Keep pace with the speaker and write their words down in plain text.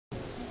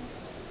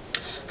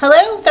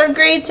Hello, third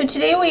grade. So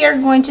today we are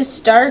going to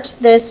start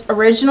this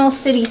original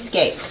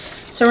cityscape.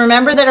 So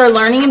remember that our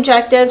learning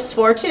objectives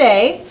for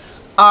today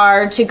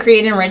are to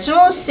create an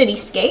original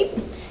cityscape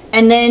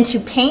and then to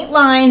paint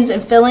lines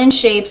and fill in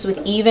shapes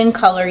with even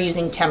color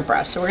using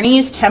tempera. So we're going to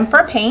use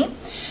tempera paint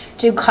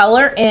to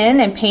color in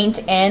and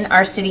paint in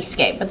our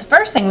cityscape. But the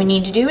first thing we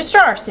need to do is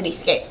draw our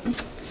cityscape.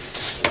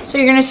 So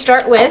you're going to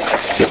start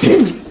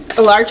with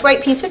a large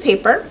white piece of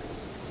paper.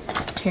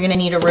 You're going to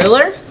need a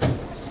ruler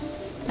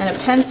and a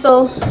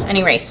pencil and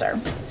eraser.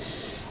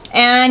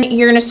 And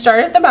you're going to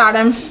start at the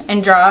bottom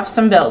and draw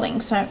some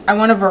buildings. So I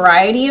want a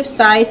variety of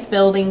sized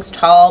buildings,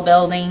 tall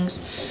buildings,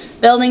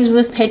 buildings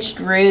with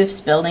pitched roofs,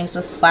 buildings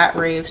with flat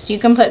roofs. You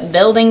can put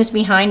buildings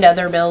behind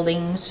other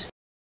buildings.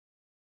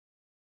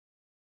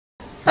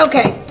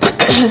 Okay,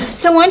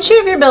 so once you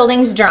have your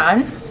buildings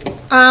drawn,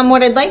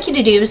 what I'd like you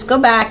to do is go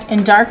back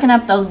and darken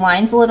up those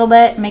lines a little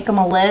bit, make them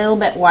a little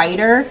bit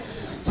whiter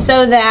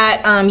so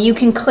that you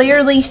can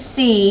clearly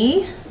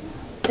see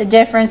the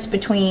difference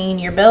between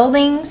your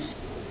buildings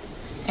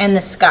and the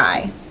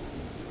sky.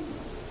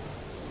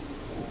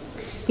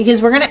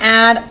 Because we're going to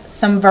add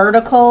some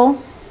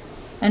vertical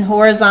and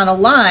horizontal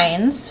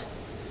lines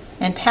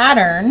and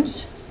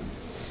patterns,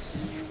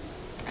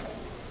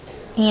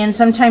 and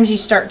sometimes you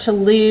start to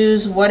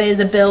lose what is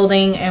a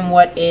building and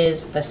what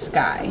is the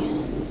sky.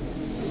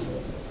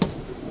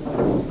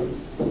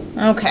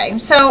 Okay,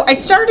 so I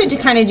started to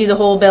kind of do the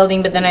whole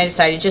building, but then I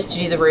decided just to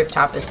do the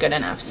rooftop is good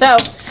enough. So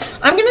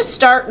I'm going to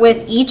start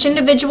with each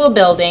individual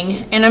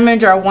building, and I'm going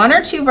to draw one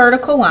or two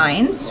vertical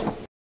lines,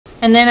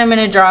 and then I'm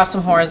going to draw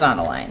some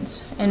horizontal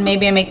lines. And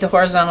maybe I make the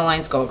horizontal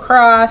lines go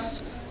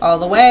across all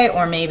the way,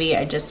 or maybe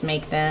I just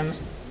make them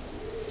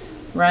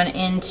run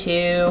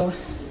into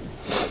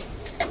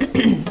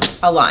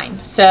a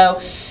line.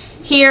 So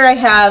here I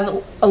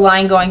have a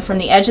line going from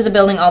the edge of the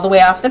building all the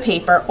way off the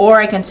paper, or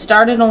I can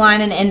start at a line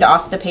and end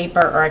off the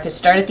paper, or I could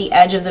start at the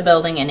edge of the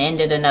building and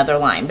end at another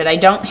line. But I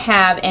don't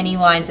have any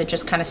lines that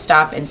just kind of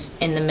stop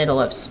in the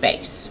middle of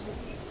space,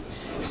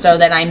 so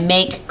that I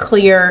make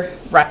clear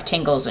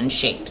rectangles and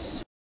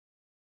shapes.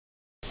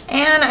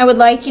 And I would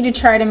like you to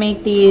try to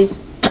make these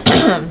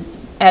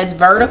as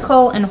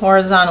vertical and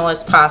horizontal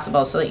as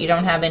possible so that you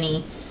don't have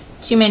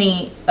too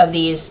many of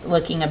these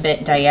looking a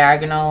bit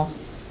diagonal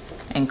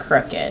and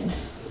crooked.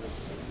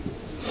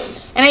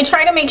 And I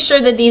try to make sure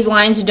that these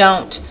lines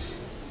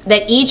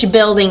that each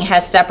building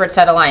has separate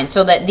set of lines,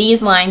 so that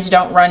these lines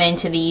don't run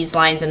into these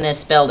lines in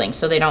this building,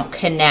 so they don't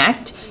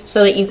connect,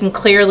 so that you can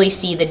clearly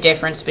see the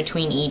difference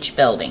between each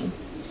building.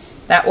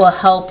 That will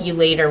help you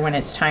later when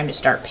it's time to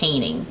start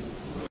painting.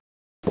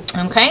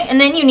 Okay,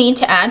 and then you need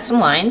to add some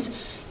lines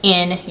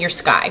in your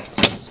sky.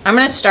 So I'm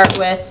going to start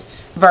with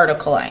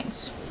vertical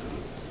lines.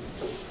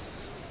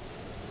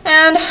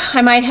 And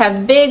I might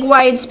have big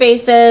wide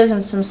spaces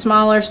and some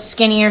smaller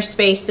skinnier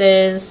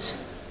spaces.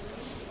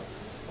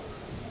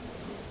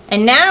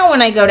 And now when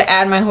I go to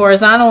add my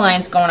horizontal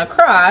lines going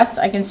across,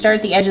 I can start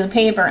at the edge of the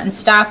paper and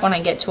stop when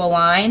I get to a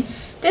line.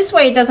 This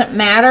way it doesn't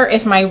matter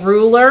if my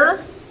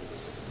ruler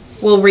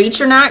will reach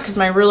or not, because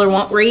my ruler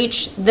won't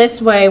reach.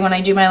 This way, when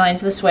I do my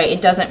lines this way,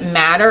 it doesn't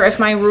matter if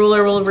my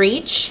ruler will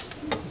reach,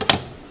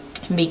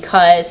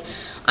 because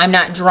I'm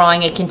not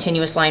drawing a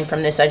continuous line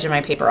from this edge of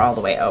my paper all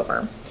the way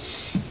over.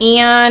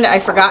 And I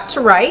forgot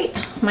to write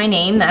my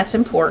name. That's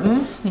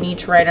important. We need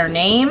to write our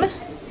name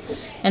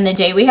and the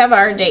day we have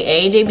our day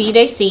A, day B,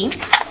 day C.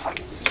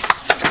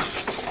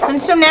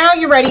 And so now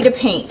you're ready to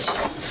paint.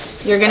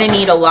 You're going to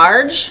need a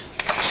large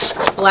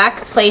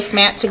black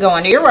placemat to go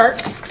under your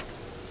work.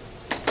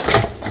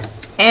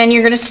 And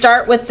you're going to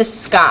start with the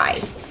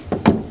sky.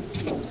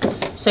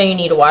 So you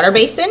need a water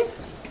basin.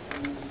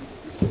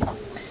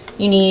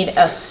 You need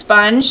a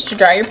sponge to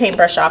dry your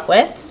paintbrush off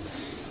with,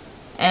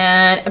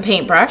 and a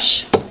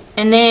paintbrush.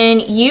 And then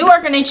you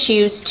are going to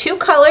choose two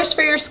colors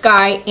for your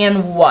sky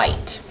and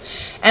white.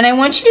 And I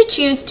want you to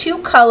choose two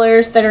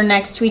colors that are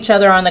next to each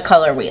other on the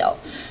color wheel.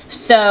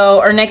 So,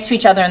 or next to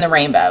each other in the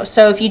rainbow.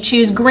 So if you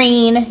choose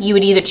green, you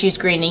would either choose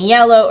green and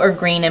yellow or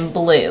green and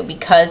blue,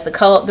 because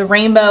the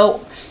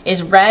rainbow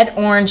is red,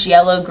 orange,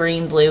 yellow,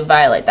 green, blue,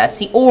 violet. That's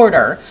the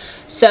order.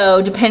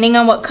 So depending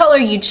on what color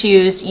you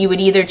choose, you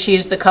would either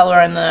choose the color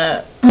on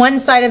the one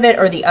side of it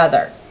or the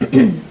other.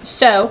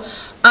 So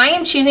I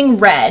am choosing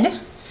red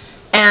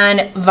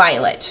and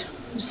violet.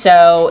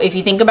 So if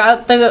you think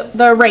about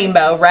the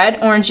rainbow,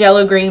 red, orange,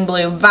 yellow, green,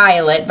 blue,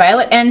 violet.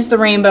 Violet ends the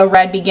rainbow,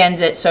 red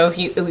begins it. So if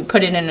we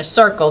put it in a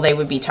circle, they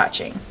would be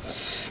touching.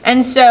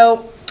 And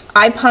so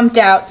I pumped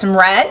out some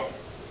red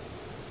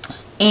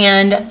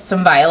and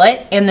some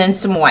violet and then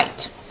some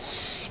white.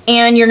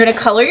 And you're going to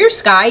color your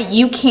sky.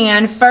 You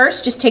can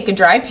first just take a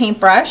dry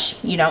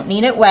paintbrush, you don't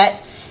need it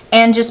wet,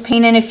 and just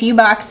paint in a few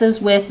boxes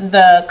with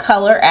the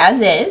color as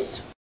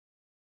is.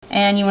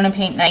 And you want to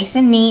paint nice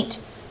and neat,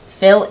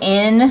 fill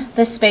in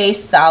the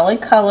space, solid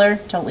color,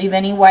 don't leave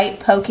any white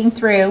poking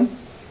through,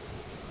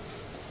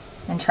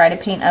 and try to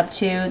paint up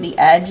to the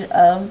edge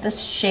of the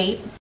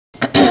shape.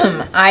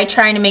 I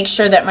try to make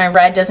sure that my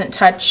red doesn't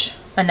touch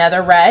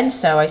another red,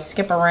 so I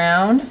skip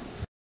around.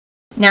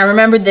 Now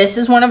remember, this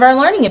is one of our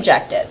learning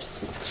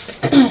objectives,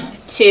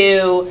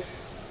 to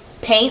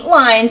paint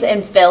lines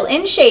and fill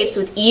in shapes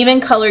with even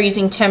color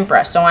using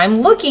tempera. So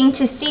I'm looking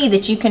to see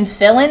that you can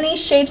fill in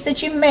these shapes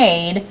that you've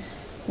made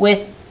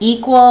with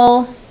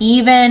equal,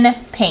 even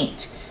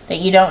paint. That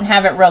you don't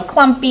have it real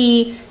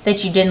clumpy,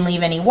 that you didn't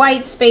leave any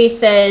white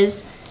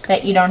spaces,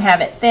 that you don't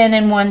have it thin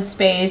in one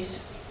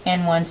space,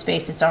 in one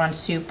space it's on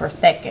super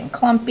thick and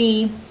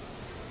clumpy.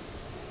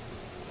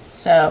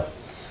 So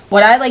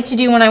what I like to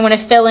do when I want to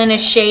fill in a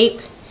shape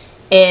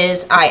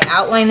is I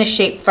outline the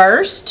shape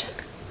first,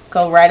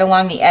 go right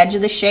along the edge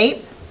of the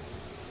shape,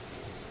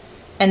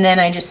 and then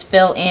I just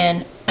fill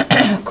in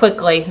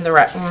quickly the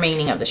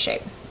remaining of the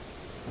shape.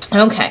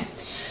 Okay,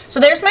 so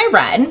there's my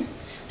red.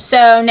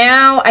 So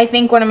now I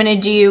think what I'm going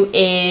to do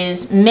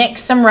is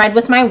mix some red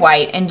with my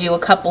white and do a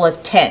couple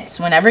of tints.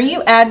 Whenever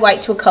you add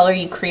white to a color,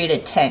 you create a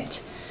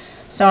tint.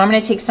 So I'm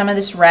going to take some of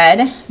this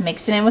red,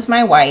 mix it in with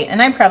my white,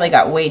 and I probably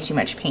got way too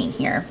much paint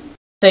here.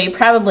 So you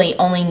probably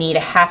only need a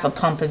half a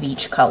pump of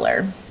each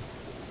color.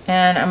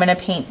 And I'm going to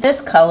paint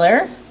this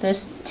color,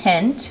 this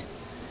tint,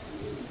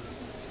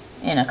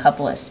 in a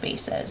couple of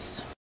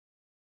spaces.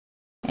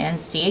 And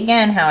see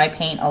again how I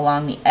paint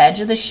along the edge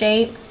of the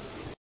shape,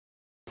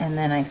 and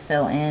then I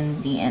fill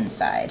in the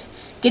inside.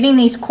 Getting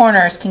these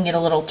corners can get a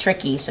little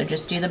tricky, so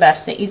just do the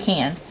best that you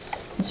can.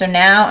 And so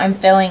now I'm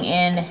filling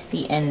in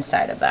the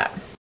inside of that.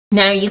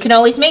 Now you can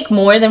always make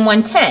more than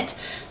one tint.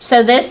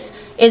 So this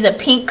is a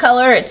pink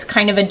color, it's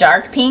kind of a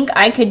dark pink.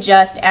 I could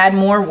just add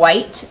more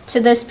white to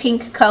this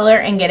pink color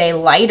and get a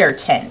lighter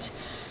tint.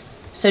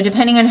 So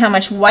depending on how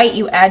much white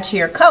you add to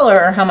your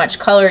color or how much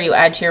color you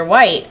add to your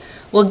white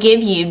will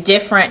give you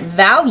different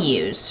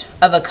values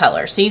of a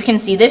color. So you can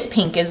see this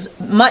pink is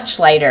much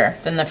lighter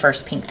than the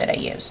first pink that I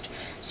used.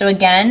 So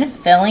again,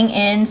 filling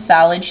in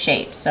solid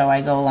shapes. So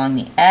I go along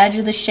the edge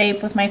of the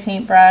shape with my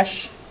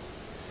paintbrush.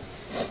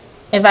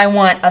 If I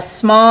want a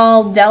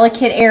small,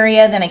 delicate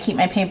area, then I keep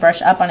my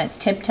paintbrush up on its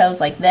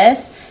tiptoes like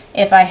this.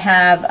 If I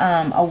have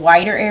a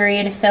wider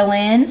area to fill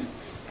in,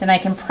 then I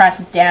can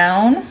press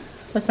down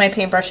with my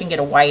paintbrush and get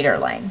a wider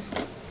line.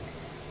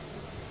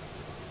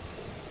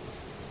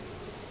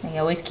 I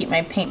always keep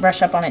my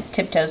paintbrush up on its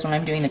tiptoes when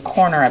I'm doing the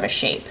corner of a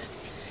shape.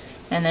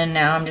 And then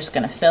now I'm just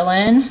going to fill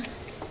in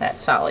that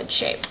solid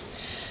shape.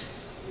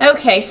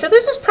 Okay, so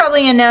this is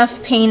probably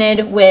enough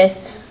painted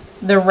with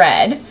the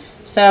red.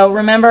 So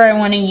remember, I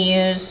want to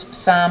use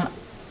some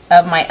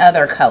of my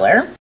other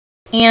color.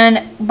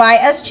 And by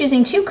us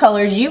choosing two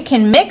colors, you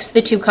can mix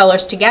the two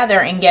colors together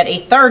and get a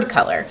third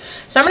color.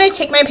 So I'm going to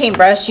take my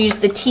paintbrush, use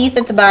the teeth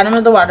at the bottom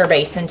of the water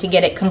basin to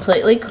get it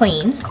completely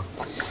clean.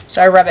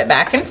 So I rub it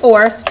back and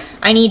forth.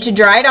 I need to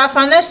dry it off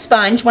on the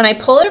sponge. When I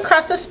pull it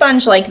across the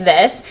sponge like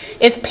this,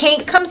 if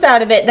paint comes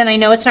out of it, then I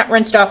know it's not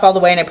rinsed off all the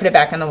way and I put it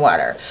back in the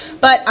water.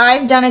 But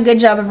I've done a good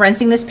job of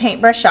rinsing this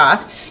paintbrush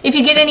off. If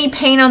you get any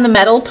paint on the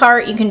metal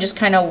part, you can just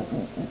kind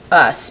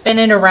of spin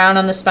it around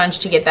on the sponge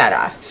to get that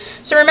off.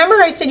 So remember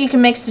I said you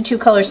can mix the two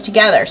colors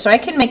together. So I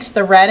can mix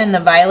the red and the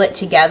violet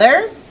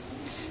together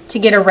to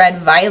get a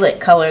red-violet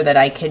color that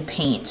I could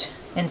paint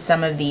in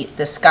some of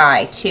the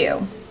sky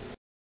too.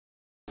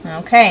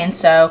 Okay, and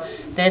so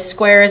this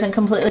square isn't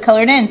completely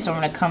colored in, so I'm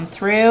going to come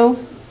through.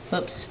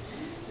 Oops,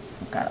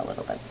 I've got a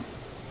little bit.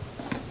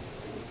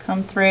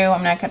 Come through.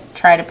 I'm not going to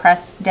try to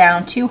press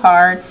down too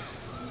hard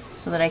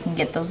so that I can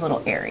get those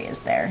little areas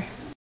there.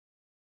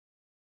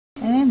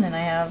 And then I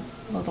have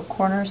little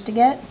corners to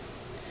get.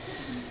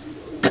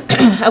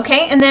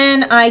 Okay, and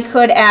then I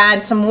could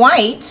add some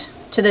white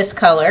to this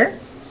color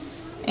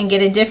and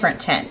get a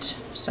different tint.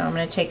 So I'm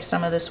going to take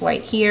some of this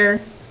white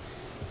here,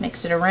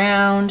 mix it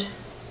around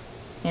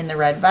in the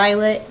red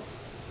violet,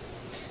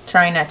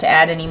 trying not to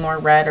add any more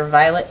red or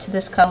violet to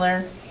this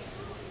color,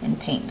 and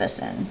paint this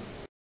in.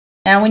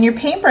 Now when your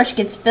paintbrush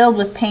gets filled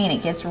with paint,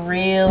 it gets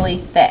really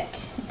thick.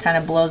 It kind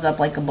of blows up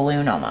like a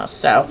balloon almost.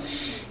 So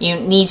you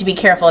need to be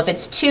careful. If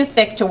it's too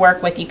thick to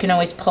work with, you can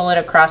always pull it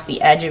across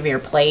the edge of your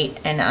plate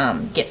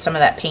and get some of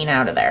that paint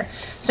out of there.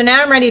 So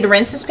now I'm ready to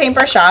rinse this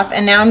paintbrush off,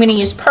 and now I'm going to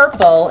use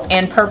purple,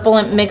 and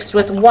purple mixed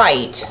with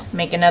white,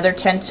 make another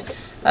tint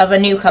of a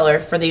new color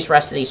for these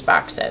rest of these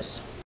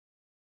boxes.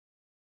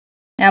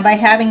 Now by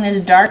having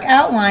this dark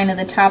outline at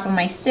the top of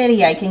my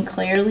city, I can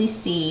clearly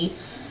see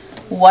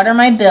what are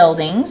my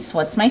buildings,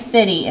 what's my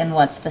city, and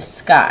what's the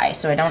sky.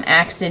 So I don't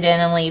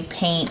accidentally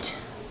paint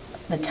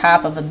the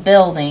top of a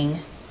building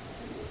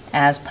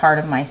as part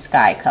of my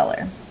sky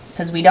color,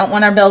 because we don't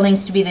want our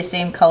buildings to be the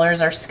same color as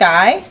our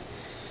sky,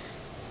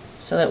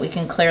 so that we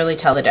can clearly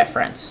tell the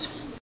difference.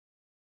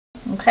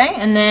 Okay,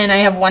 and then I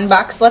have one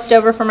box left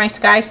over for my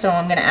sky, so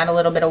I'm going to add a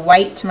little bit of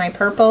white to my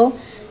purple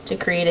to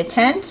create a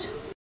tint.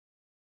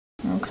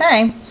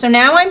 Okay, so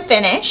now I'm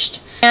finished,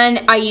 and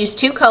I used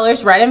two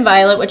colors, red and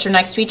violet, which are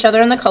next to each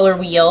other on the color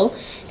wheel,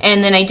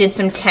 and then I did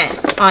some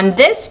tints. On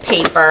this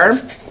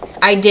paper,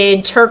 I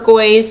did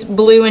turquoise,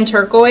 blue and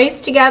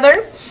turquoise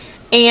together,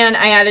 and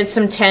I added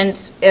some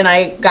tints and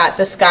I got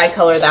the sky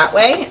color that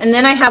way. And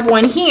then I have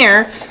one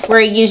here where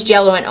I used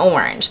yellow and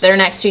orange. They're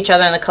next to each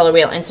other on the color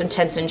wheel, and some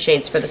tints and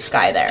shades for the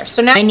sky there.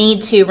 So now I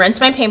need to rinse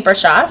my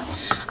paintbrush off.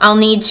 I'll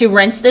need to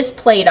rinse this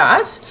plate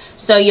off.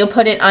 So you'll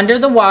put it under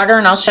the water,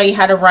 and I'll show you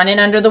how to run it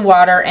under the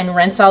water and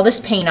rinse all this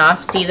paint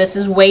off. See, this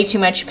is way too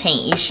much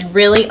paint. You should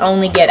really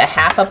only get a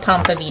half a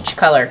pump of each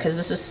color because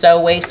this is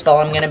so wasteful.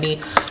 I'm going to be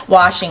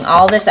washing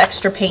all this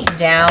extra paint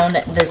down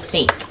the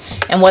sink.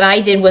 And what I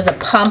did was a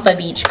pump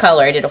of each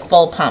color. I did a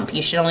full pump.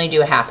 You should only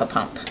do a half a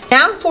pump.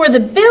 Now for the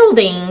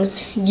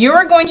buildings,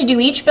 you're going to do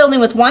each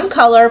building with one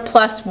color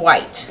plus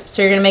white.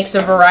 So you're going to mix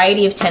a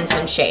variety of tints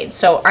and shades.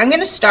 So I'm going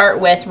to start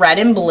with red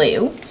and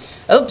blue.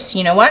 Oops,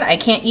 you know what? I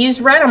can't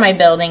use red on my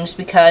buildings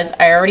because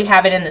I already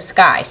have it in the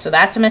sky. So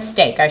that's a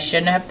mistake. I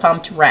shouldn't have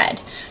pumped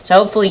red. So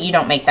hopefully you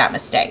don't make that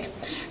mistake.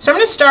 So I'm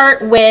going to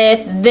start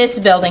with this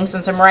building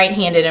since I'm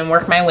right-handed and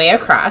work my way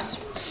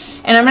across.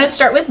 And I'm going to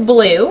start with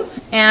blue.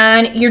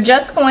 And you're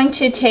just going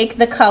to take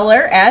the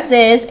color as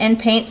is and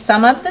paint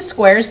some of the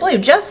squares blue,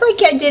 just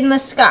like I did in the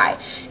sky.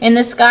 In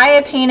the sky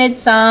I painted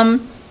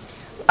some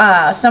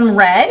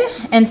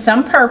red and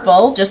some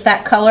purple, just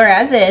that color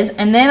as is,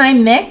 and then I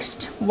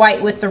mixed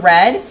white with the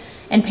red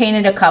and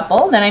painted a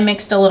couple. Then I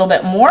mixed a little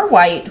bit more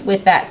white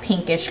with that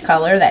pinkish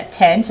color, that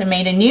tint, and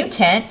made a new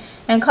tint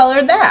and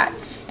colored that.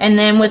 And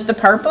then with the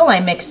purple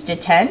I mixed a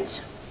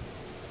tint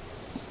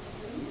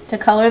to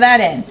color that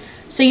in.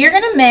 So you're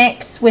going to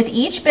mix with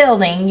each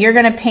building, you're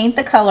going to paint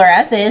the color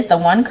as is, the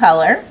one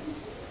color,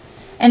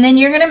 and then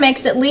you're going to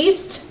mix at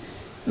least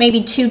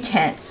maybe 2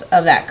 tints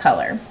of that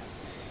color.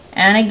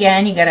 And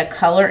again, you got to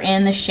color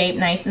in the shape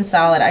nice and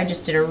solid. I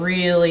just did a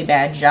really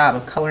bad job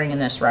of coloring in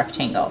this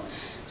rectangle.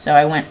 So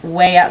I went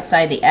way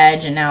outside the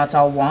edge and now it's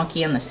all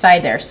wonky on the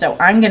side there. So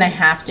I'm going to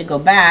have to go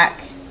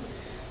back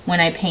when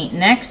I paint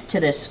next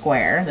to this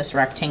square, this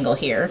rectangle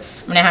here.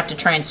 I'm going to have to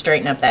try and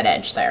straighten up that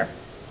edge there.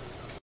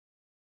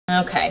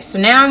 Okay, so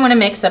now I'm going to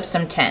mix up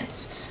some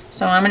tints.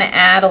 So I'm going to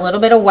add a little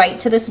bit of white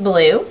to this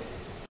blue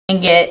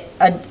and get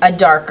a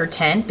darker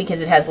tint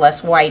because it has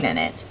less white in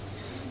it.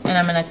 And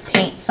I'm going to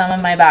paint some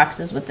of my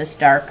boxes with this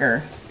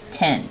darker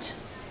tint,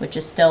 which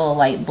is still a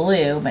light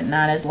blue, but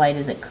not as light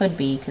as it could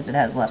be because it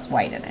has less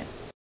white in it.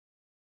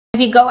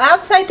 If you go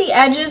outside the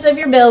edges of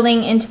your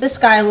building into the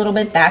sky a little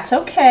bit, that's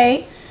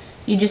okay.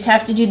 You just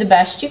have to do the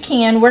best you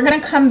can. We're going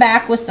to come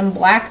back with some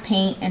black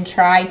paint and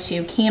try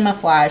to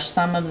camouflage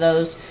some of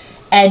those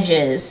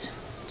edges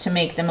to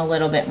make them a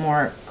little bit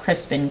more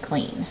crisp and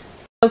clean.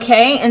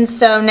 Okay, and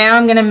so now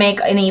I'm going to make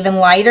an even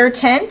lighter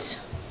tint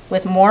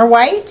with more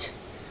white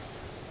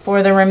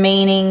for the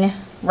remaining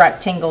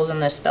rectangles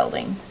in this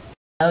building.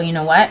 Oh, you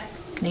know what?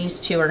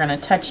 These two are going to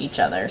touch each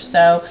other.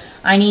 So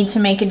I need to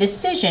make a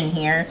decision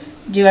here.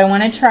 Do I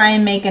want to try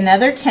and make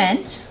another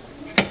tint?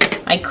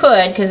 I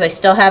could because I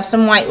still have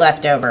some white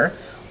left over.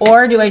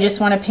 Or do I just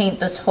want to paint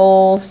this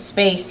whole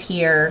space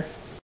here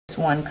this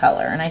one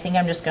color? And I think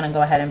I'm just going to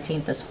go ahead and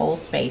paint this whole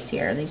space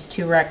here. These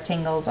two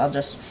rectangles I'll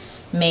just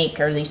make,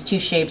 or these two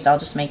shapes I'll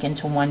just make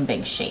into one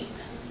big shape.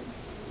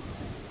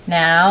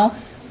 Now,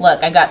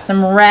 look, I got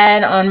some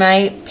red on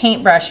my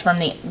paintbrush from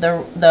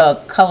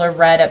the color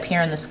red up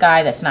here in the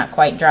sky that's not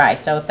quite dry.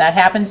 So if that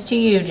happens to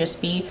you,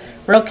 just be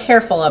real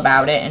careful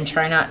about it and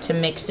try not to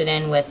mix it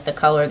in with the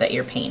color that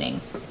you're painting.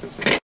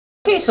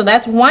 Okay, so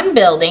that's one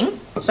building.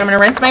 So I'm going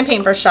to rinse my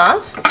paintbrush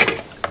off.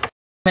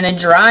 I'm going to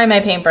dry my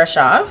paintbrush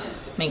off.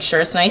 Make sure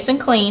it's nice and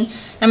clean.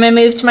 I'm going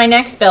to move to my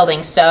next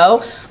building.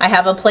 So I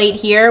have a plate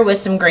here with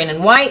some green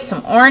and white,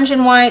 some orange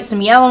and white,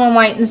 some yellow and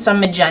white, and some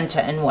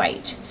magenta and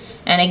white.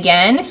 And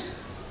again,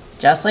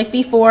 just like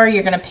before,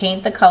 you're going to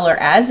paint the color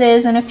as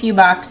is in a few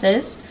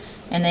boxes,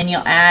 and then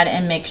you'll add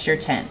and mix your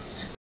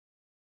tints.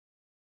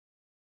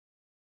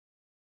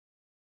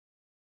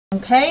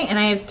 Okay, and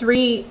I have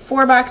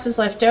 4 boxes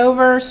left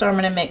over, so I'm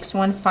going to mix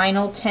one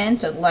final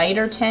tint, a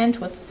lighter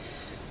tint with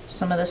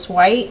some of this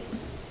white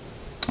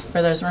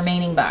for those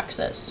remaining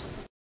boxes.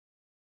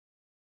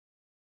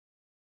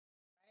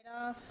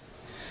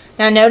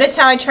 Now notice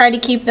how I try to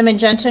keep the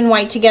magenta and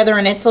white together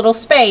in its little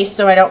space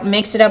so I don't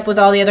mix it up with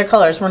all the other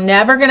colors. We're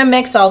never going to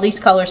mix all these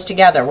colors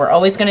together. We're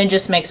always going to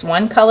just mix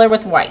one color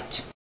with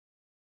white.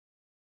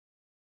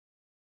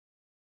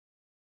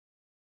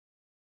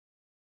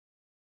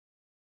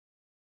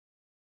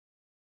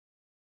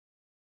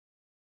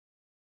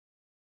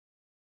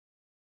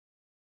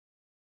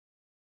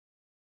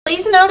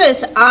 Please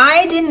notice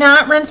I did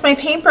not rinse my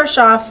paintbrush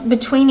off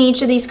between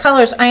each of these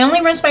colors. I only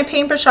rinsed my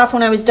paintbrush off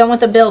when I was done with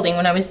the building.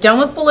 When I was done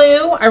with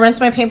blue, I rinsed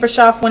my paintbrush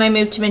off when I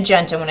moved to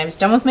magenta. When I was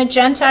done with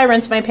magenta, I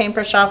rinsed my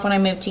paintbrush off when I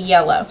moved to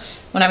yellow.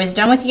 When I was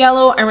done with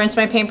yellow, I rinsed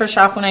my paintbrush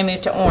off when I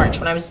moved to orange.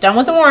 When I was done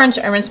with orange,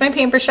 I rinsed my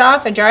paintbrush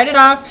off, I dried it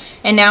off,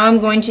 and now I'm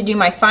going to do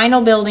my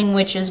final building,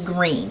 which is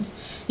green.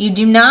 You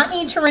do not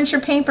need to rinse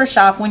your paintbrush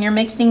off when you're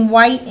mixing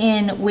white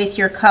in with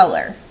your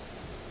color.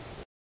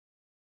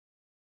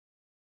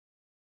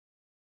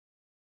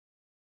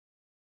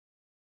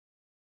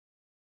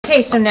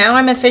 Okay, so now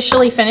I'm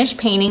officially finished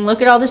painting.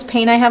 Look at all this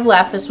paint I have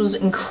left. This was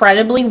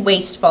incredibly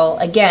wasteful.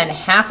 Again,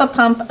 half a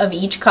pump of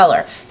each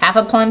color. Half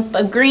a pump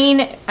of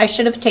green. I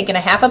should have taken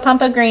a half a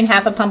pump of green,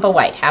 half a pump of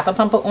white, half a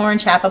pump of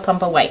orange, half a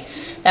pump of white.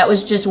 That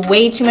was just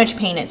way too much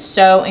paint. It's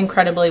so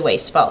incredibly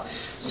wasteful.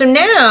 So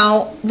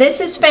now, this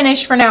is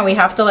finished for now. We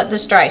have to let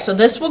this dry. So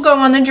this will go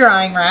on the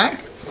drying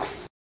rack.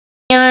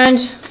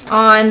 And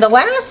on the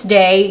last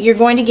day, you're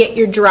going to get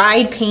your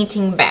dried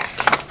painting back.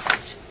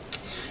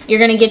 You're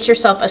going to get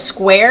yourself a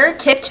square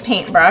tipped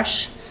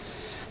paintbrush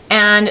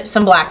and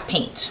some black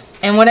paint.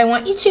 And what I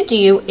want you to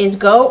do is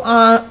go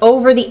on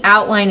over the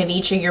outline of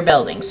each of your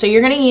buildings. So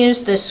you're going to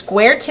use this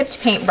square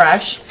tipped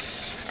paintbrush,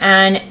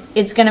 and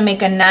it's going to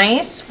make a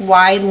nice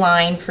wide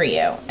line for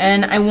you.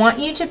 And I want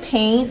you to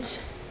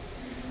paint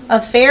a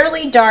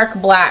fairly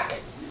dark black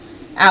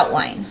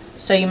outline.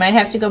 So you might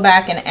have to go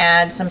back and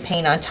add some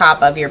paint on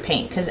top of your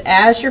paint, because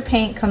as your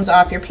paint comes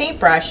off your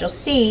paintbrush, you'll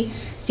see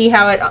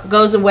how it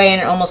goes away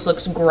and it almost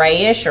looks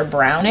grayish or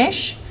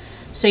brownish.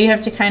 So you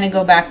have to kind of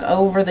go back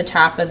over the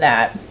top of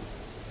that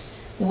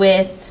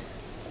with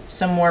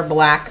some more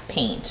black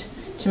paint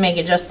to make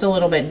it just a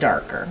little bit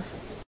darker.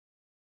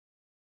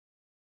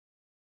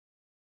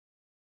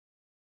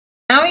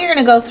 Now you're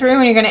going to go through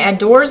and you're going to add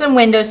doors and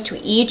windows to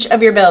each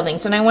of your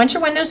buildings. And I want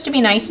your windows to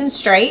be nice and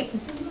straight.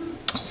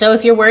 So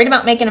if you're worried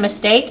about making a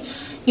mistake,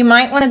 you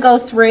might want to go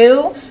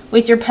through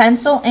with your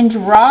pencil and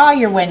draw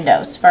your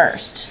windows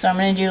first. So I'm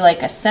going to do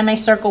like a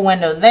semicircle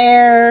window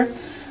there,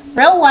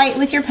 real light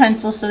with your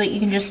pencil so that you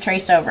can just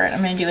trace over it.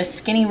 I'm going to do a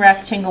skinny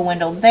rectangle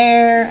window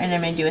there, and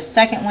I'm going to do a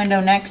second window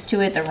next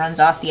to it that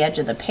runs off the edge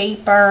of the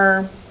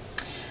paper.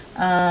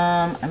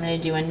 I'm going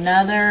to do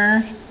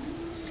another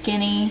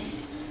skinny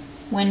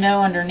window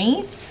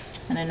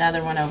underneath and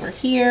another one over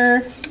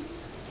here,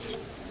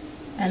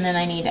 and then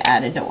I need to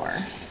add a door.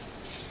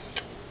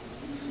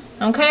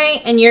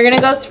 Okay, and you're going to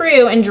go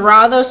through and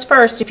draw those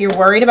first if you're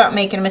worried about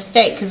making a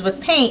mistake, because with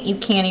paint you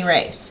can't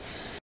erase.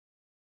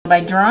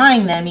 By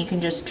drawing them, you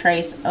can just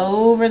trace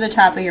over the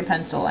top of your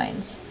pencil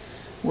lines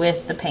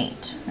with the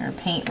paint, or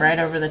paint right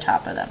over the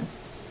top of them.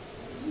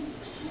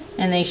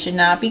 And they should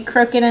not be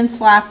crooked and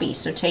sloppy,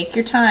 so take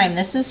your time.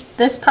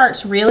 This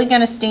part's really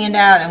going to stand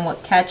out and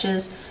what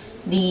catches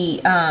the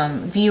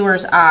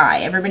viewer's eye.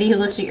 Everybody who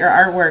looks at your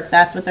artwork,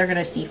 that's what they're going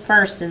to see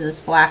first, is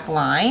this black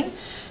line.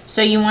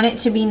 So you want it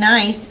to be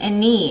nice and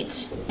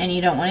neat, and you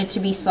don't want it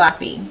to be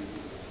sloppy.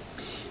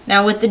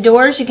 Now with the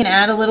doors, you can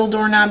add a little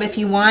doorknob if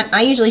you want.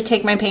 I usually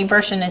take my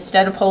paintbrush and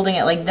instead of holding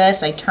it like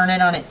this, I turn it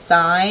on its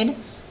side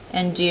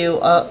and do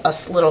a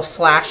little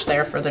slash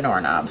there for the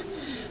doorknob.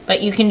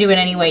 But you can do it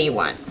any way you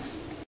want.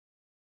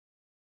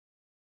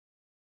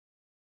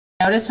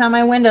 Notice how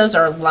my windows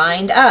are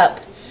lined up,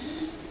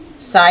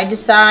 side to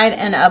side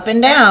and up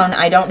and down.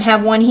 I don't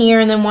have one here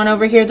and then one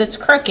over here that's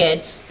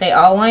crooked. They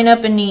all line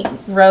up in neat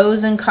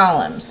rows and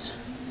columns.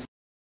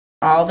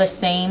 All the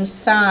same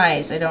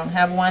size. I don't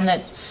have one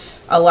that's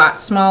a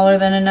lot smaller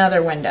than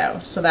another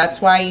window. So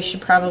that's why you should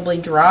probably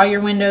draw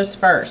your windows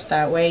first.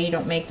 That way you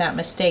don't make that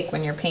mistake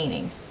when you're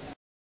painting.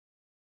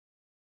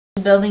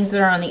 Buildings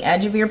that are on the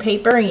edge of your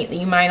paper,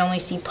 you might only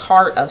see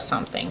part of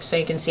something. So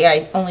you can see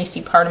I only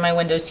see part of my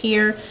windows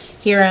here.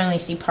 Here I only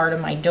see part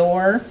of my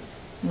door.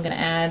 I'm going to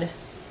add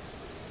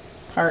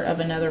part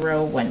of another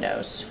row of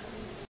windows.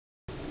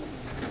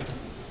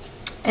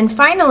 And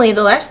finally,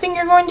 the last thing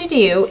you're going to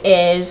do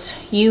is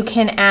you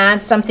can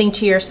add something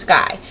to your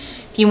sky.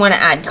 If you want to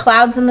add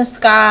clouds in the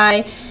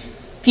sky,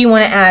 if you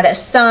want to add a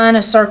sun,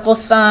 a circle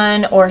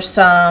sun, or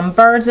some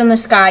birds in the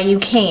sky, you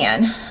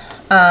can.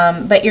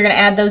 But you're going to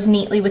add those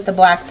neatly with the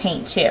black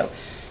paint too.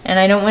 And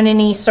I don't want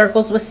any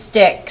circles with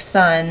stick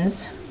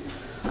suns.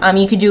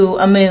 You could do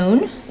a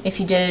moon. If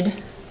you did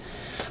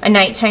a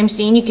nighttime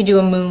scene, you could do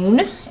a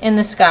moon in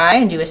the sky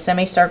and do a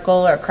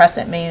semicircle or a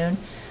crescent moon.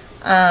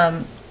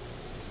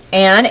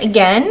 And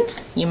again,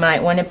 you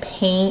might want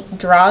to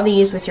draw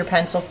these with your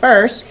pencil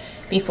first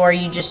before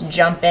you just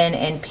jump in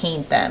and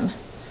paint them.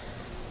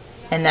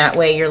 And that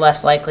way you're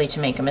less likely to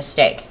make a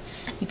mistake.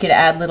 You could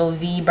add little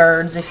V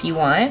birds if you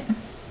want,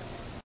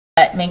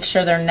 but make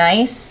sure they're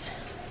nice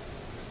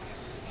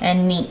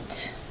and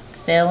neat,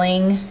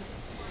 filling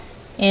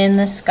in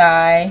the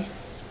sky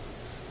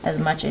as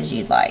much as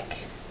you'd like.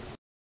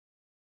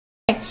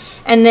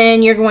 And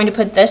then you're going to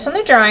put this on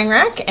the drying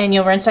rack and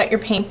you'll rinse out your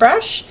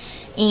paintbrush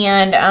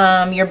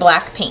and your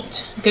black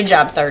paint. Good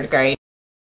job, third grade.